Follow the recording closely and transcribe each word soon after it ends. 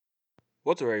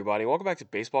What's up, everybody? Welcome back to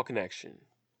Baseball Connection.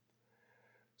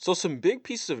 So, some big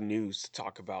pieces of news to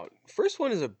talk about. First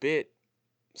one is a bit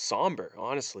somber,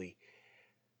 honestly.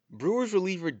 Brewers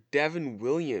reliever Devin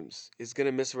Williams is going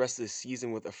to miss the rest of the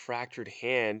season with a fractured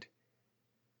hand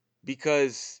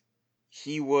because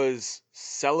he was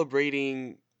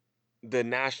celebrating the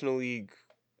National League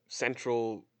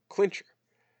Central clincher.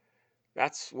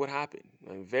 That's what happened.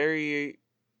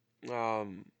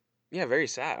 Um, very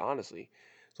sad, honestly.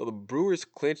 So the Brewers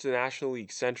clinched the National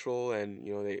League Central, and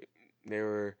they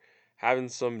were having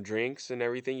some drinks and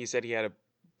everything. He said he had a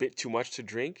bit too much to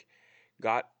drink,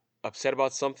 got upset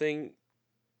about something,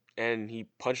 and he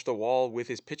punched the wall with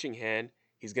his pitching hand.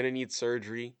 He's gonna need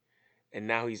surgery, and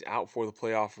now he's out for the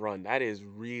playoff run. That is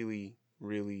really,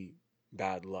 really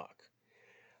bad luck.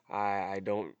 I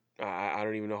don't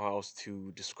even know how else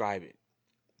to describe it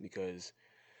because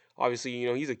obviously,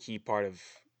 he's a key part of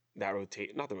that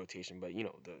rotate, not the rotation, but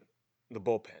the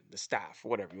bullpen, the staff,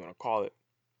 whatever you want to call it.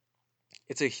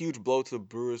 It's a huge blow to the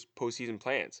Brewers' postseason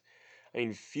plans. I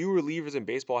mean, few relievers in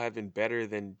baseball have been better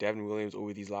than Devin Williams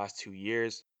over these last 2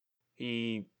 years.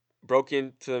 He broke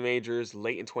into the majors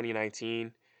late in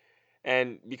 2019,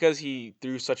 and because he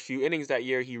threw such few innings that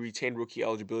year, he retained rookie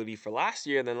eligibility for last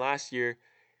year. And then last year,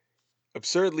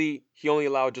 absurdly, he only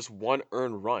allowed just one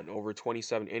earned run over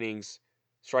 27 innings,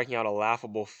 striking out a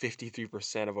laughable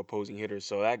 53% of opposing hitters.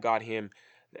 So that got him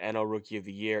the NL Rookie of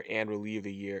the Year and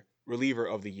Reliever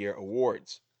of the Year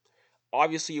awards.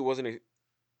 Obviously, it wasn't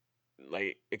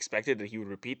like expected that he would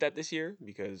repeat that this year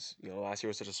because last year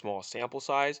was such a small sample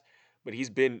size. But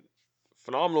he's been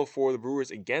phenomenal for the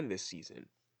Brewers again this season.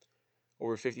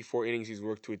 Over 54 innings, he's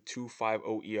worked to a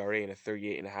 2.50 ERA and a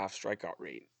 38.5 strikeout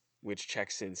rate, which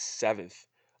checks in seventh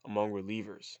among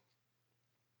relievers.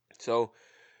 So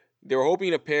they were hoping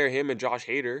to pair him and Josh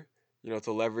Hader,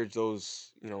 to leverage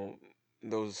those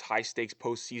high stakes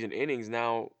postseason innings.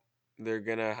 Now they're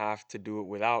gonna have to do it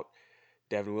without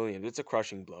Devin Williams. It's a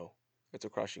crushing blow. It's a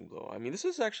crushing blow. I mean, this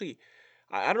is actually,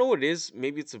 I don't know what it is.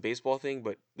 Maybe it's a baseball thing,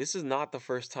 but this is not the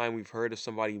first time we've heard of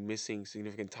somebody missing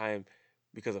significant time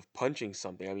because of punching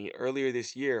something. I mean, earlier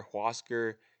this year,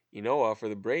 Huascar Inoa for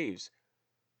the Braves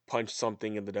punched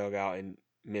something in the dugout and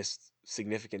missed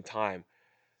significant time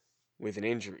with an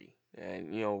injury. And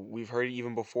we've heard it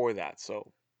even before that.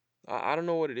 So I don't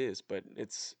know what it is, but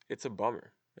it's a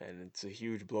bummer and it's a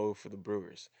huge blow for the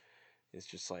Brewers. It's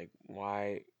just like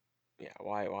why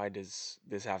does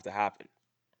this have to happen?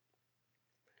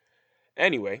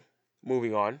 Anyway,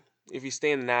 moving on. If you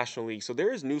stay in the National League, so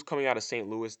there is news coming out of St.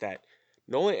 Louis that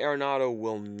Nolan Arenado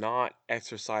will not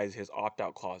exercise his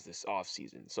opt-out clause this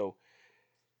offseason. So,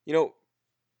 you know,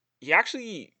 he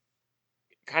actually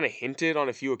kind of hinted on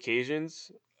a few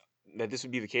occasions that this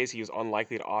would be the case. He was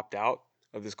unlikely to opt out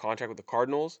of this contract with the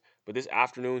Cardinals, but this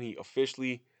afternoon he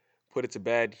officially put it to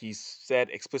bed. He said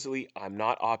explicitly, "I'm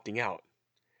not opting out."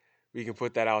 We can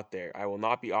put that out there. I will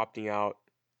not be opting out.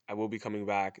 I will be coming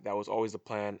back. That was always the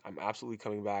plan. I'm absolutely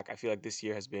coming back. I feel like this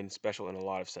year has been special in a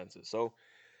lot of senses. So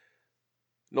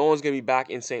Nolan's going to be back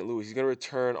in St. Louis. He's going to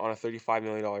return on a $35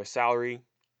 million salary,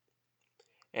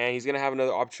 and he's going to have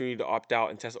another opportunity to opt out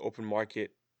and test the open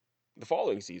market the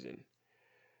following season.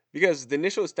 Because the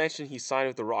initial extension he signed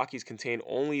with the Rockies contained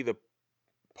only the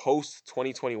post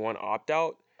 2021 opt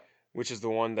out, which is the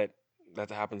one that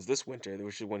happens this winter,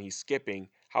 which is when he's skipping.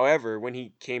 However, when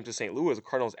he came to St. Louis, the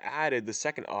Cardinals added the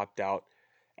second opt out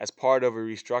as part of a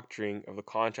restructuring of the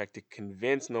contract to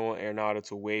convince Nolan Arenado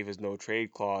to waive his no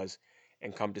trade clause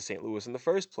and come to St. Louis in the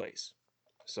first place.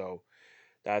 So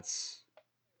that's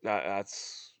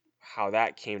that's how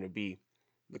that came to be.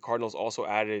 The Cardinals also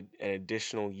added an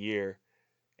additional year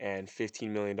and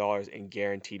 $15 million in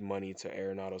guaranteed money to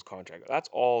Arenado's contract. That's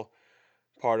all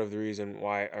part of the reason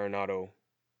why Arenado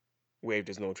waived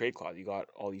his no trade clause. He got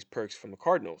all these perks from the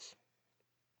Cardinals.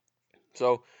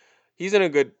 So he's in a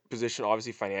good position,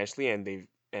 obviously financially,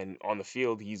 and on the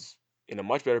field, he's in a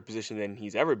much better position than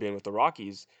he's ever been with the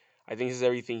Rockies. I think this is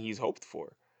everything he's hoped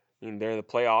for. I mean, they're in the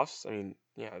playoffs. I mean,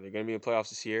 yeah, they're going to be in the playoffs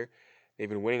this year. They've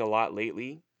been winning a lot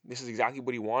lately. This is exactly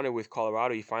what he wanted with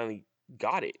Colorado. He finally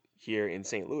got it here in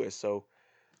St. Louis. So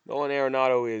Nolan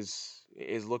Arenado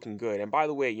is looking good. And by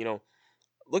the way,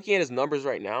 looking at his numbers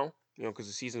right now, because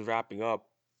the season's wrapping up,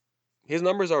 his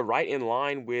numbers are right in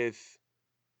line with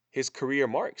his career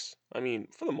marks. I mean,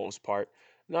 for the most part,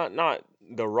 not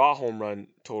the raw home run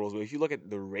totals, but if you look at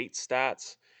the rate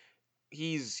stats,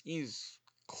 he's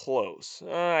close.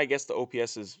 I guess the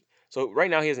OPS is so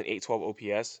right now he has an 812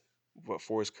 OPS, but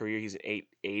for his career he's an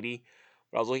 880.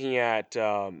 But I was looking at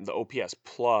the OPS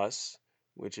plus,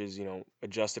 which is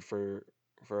adjusted for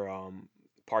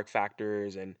park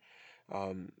factors and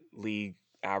league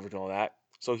average and all that.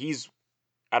 So he's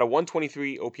at a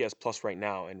 123 OPS plus right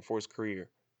now, and for his career,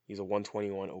 he's a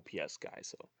 121 OPS guy.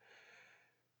 So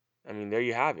I mean, there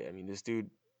you have it. I mean, this dude,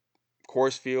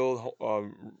 course field,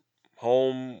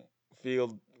 home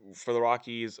field for the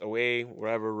Rockies, away,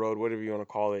 wherever road, whatever you want to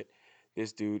call it.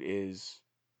 This dude is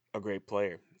a great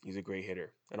player. He's a great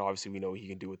hitter, and obviously we know what he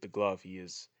can do with the glove. He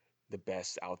is the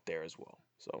best out there as well.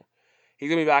 So he's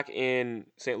gonna be back in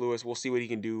St. Louis. We'll see what he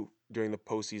can do during the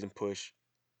postseason push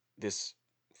this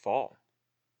fall.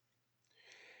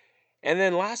 And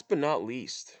then last but not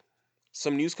least,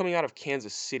 some news coming out of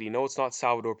Kansas City. No, it's not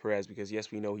Salvador Perez because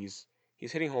yes, we know he's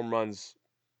hitting home runs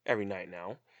every night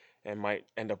now and might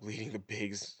end up leading the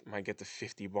bigs, might get to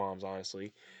 50 bombs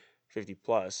honestly, 50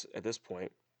 plus at this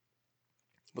point.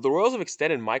 But the Royals have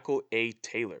extended Michael A.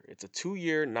 Taylor. It's a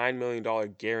 2-year, $9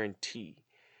 million guarantee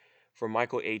for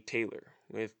Michael A. Taylor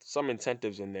with some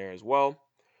incentives in there as well,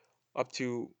 up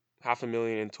to half a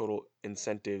million in total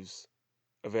incentives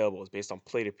available is based on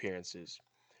plate appearances.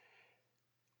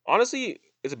 Honestly,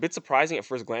 it's a bit surprising at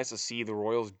first glance to see the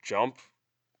Royals jump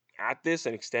at this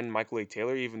and extend Michael A.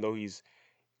 Taylor, even though he's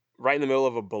right in the middle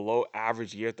of a below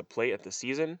average year at the plate at the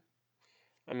season.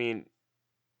 I mean,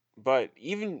 but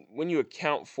even when you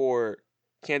account for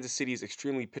Kansas City's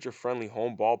extremely pitcher friendly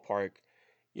home ballpark,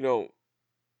 you know,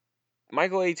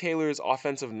 Michael A. Taylor's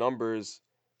offensive numbers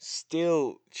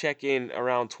still check in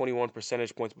around 21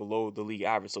 percentage points below the league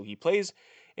average. So he plays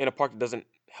in a park that doesn't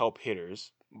help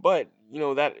hitters, but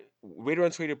that weighted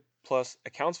runs created plus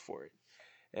accounts for it.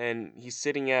 And he's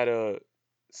sitting at a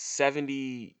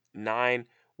 79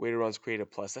 weighted runs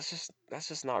created plus. That's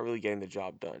just not really getting the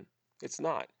job done. It's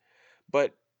not.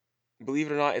 But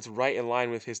believe it or not, it's right in line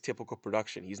with his typical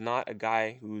production. He's not a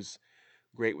guy who's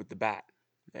great with the bat.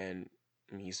 And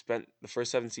I mean, he spent the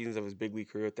first 7 seasons of his big league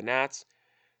career with the Nats,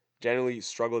 generally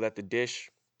struggled at the dish.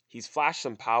 He's flashed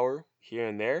some power here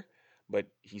and there, but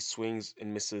he swings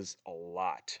and misses a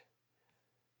lot.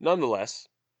 Nonetheless,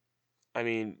 I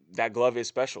mean, that glove is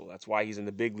special. That's why he's in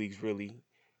the big leagues, really.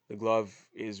 The glove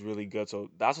is really good. So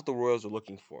that's what the Royals are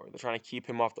looking for. They're trying to keep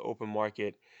him off the open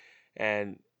market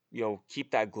and,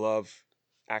 keep that glove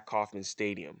at Kauffman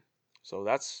Stadium. So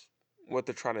that's what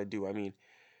they're trying to do. I mean,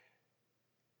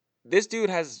 this dude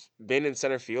has been in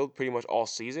center field pretty much all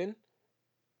season,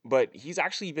 but he's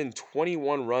actually been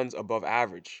 21 runs above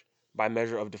average by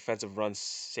measure of defensive runs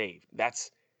saved.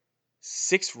 That's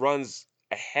 6 runs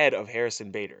ahead of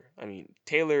Harrison Bader. I mean,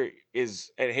 Taylor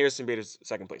is at Harrison Bader's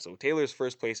second place. So Taylor's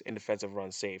first place in defensive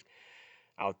runs saved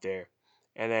out there.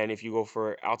 And then if you go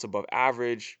for outs above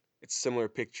average, it's a similar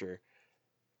picture.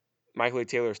 Michael A.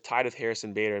 Taylor is tied with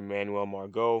Harrison Bader and Manuel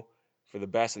Margot for the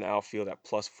best in the outfield at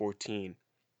plus 14.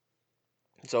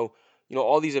 So,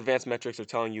 all these advanced metrics are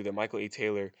telling you that Michael A.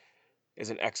 Taylor is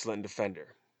an excellent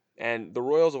defender. And the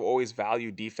Royals have always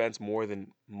valued defense more than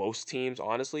most teams,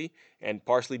 honestly, and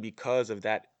partially because of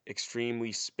that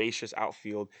extremely spacious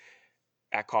outfield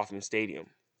at Kauffman Stadium.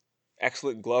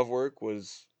 Excellent glove work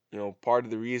was, part of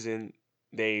the reason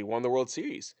they won the World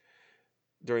Series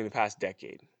during the past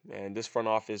decade. And this front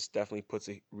office definitely puts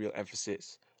a real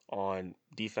emphasis on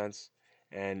defense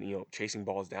and, chasing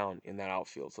balls down in that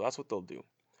outfield. So that's what they'll do.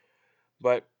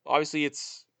 But obviously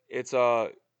it's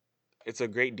a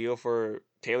great deal for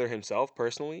Taylor himself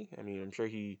personally. I mean, I'm sure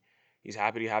he's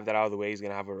happy to have that out of the way. He's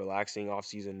gonna have a relaxing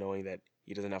offseason knowing that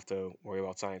he doesn't have to worry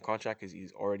about signing a contract because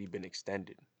he's already been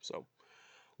extended. So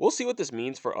we'll see what this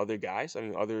means for other guys. I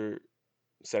mean, other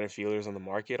center fielders on the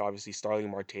market. Obviously, Starling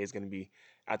Marte is going to be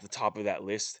at the top of that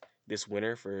list this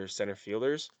winter for center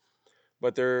fielders.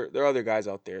 But there are other guys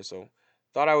out there. So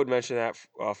thought I would mention that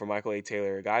for Michael A.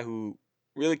 Taylor, a guy who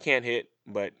really can't hit,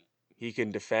 but he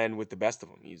can defend with the best of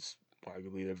them. He's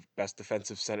arguably the best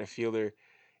defensive center fielder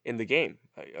in the game,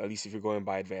 at least if you're going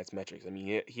by advanced metrics. I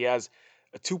mean, he has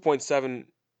a 2.7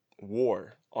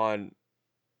 WAR on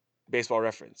Baseball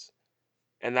Reference,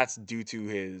 and that's due to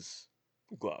his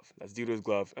glove. That's due to his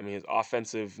glove. I mean, his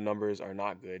offensive numbers are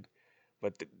not good,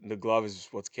 but the glove is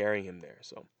what's carrying him there.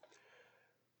 So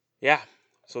yeah,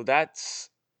 so that's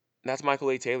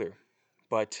Michael A. Taylor.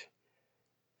 But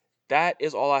that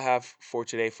is all I have for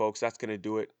today, folks. That's going to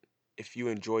do it. If you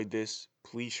enjoyed this,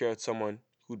 please share it with someone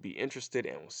who'd be interested,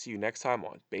 and we'll see you next time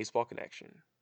on Baseball Connection.